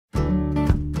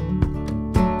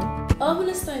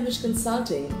Urbanista Image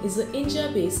Consulting is an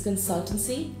India-based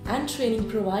consultancy and training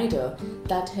provider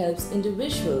that helps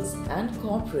individuals and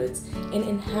corporates in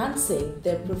enhancing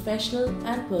their professional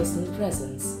and personal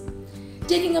presence.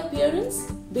 Taking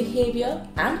appearance, behavior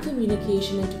and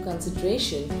communication into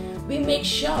consideration, we make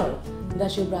sure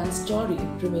that your brand story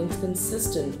remains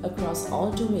consistent across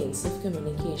all domains of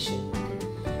communication.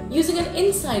 Using an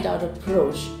inside-out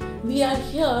approach, we are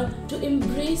here to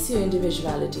embrace your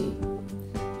individuality.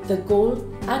 The goal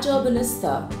at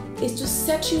Urbanista is to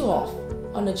set you off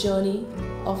on a journey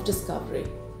of discovery.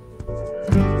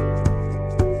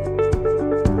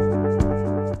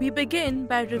 We begin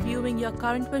by reviewing your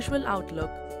current visual outlook.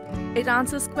 It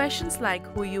answers questions like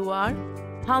who you are,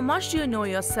 how much do you know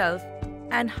yourself,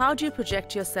 and how do you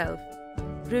project yourself.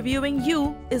 Reviewing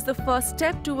you is the first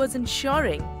step towards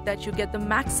ensuring that you get the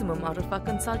maximum out of our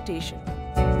consultation.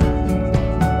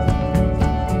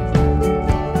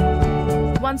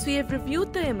 Once we have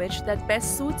reviewed the image that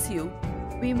best suits you,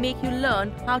 we make you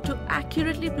learn how to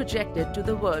accurately project it to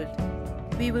the world.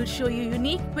 We will show you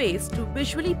unique ways to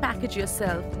visually package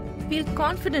yourself, feel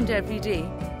confident every day,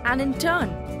 and in turn,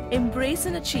 embrace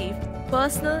and achieve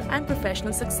personal and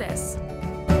professional success.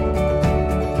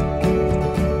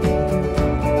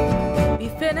 We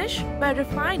finish by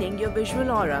refining your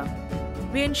visual aura.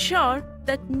 We ensure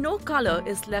that no color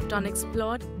is left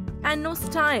unexplored and no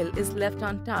style is left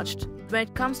untouched when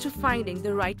it comes to finding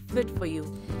the right fit for you.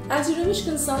 As your image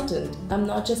consultant, I'm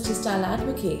not just a style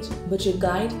advocate, but your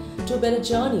guide to a better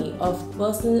journey of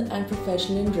personal and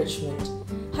professional enrichment.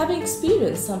 Having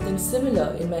experienced something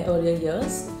similar in my earlier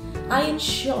years, I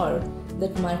ensure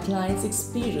that my clients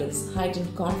experience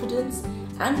heightened confidence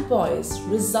and poise,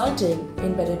 resulting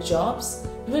in better jobs,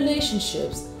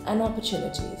 relationships, and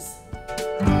opportunities.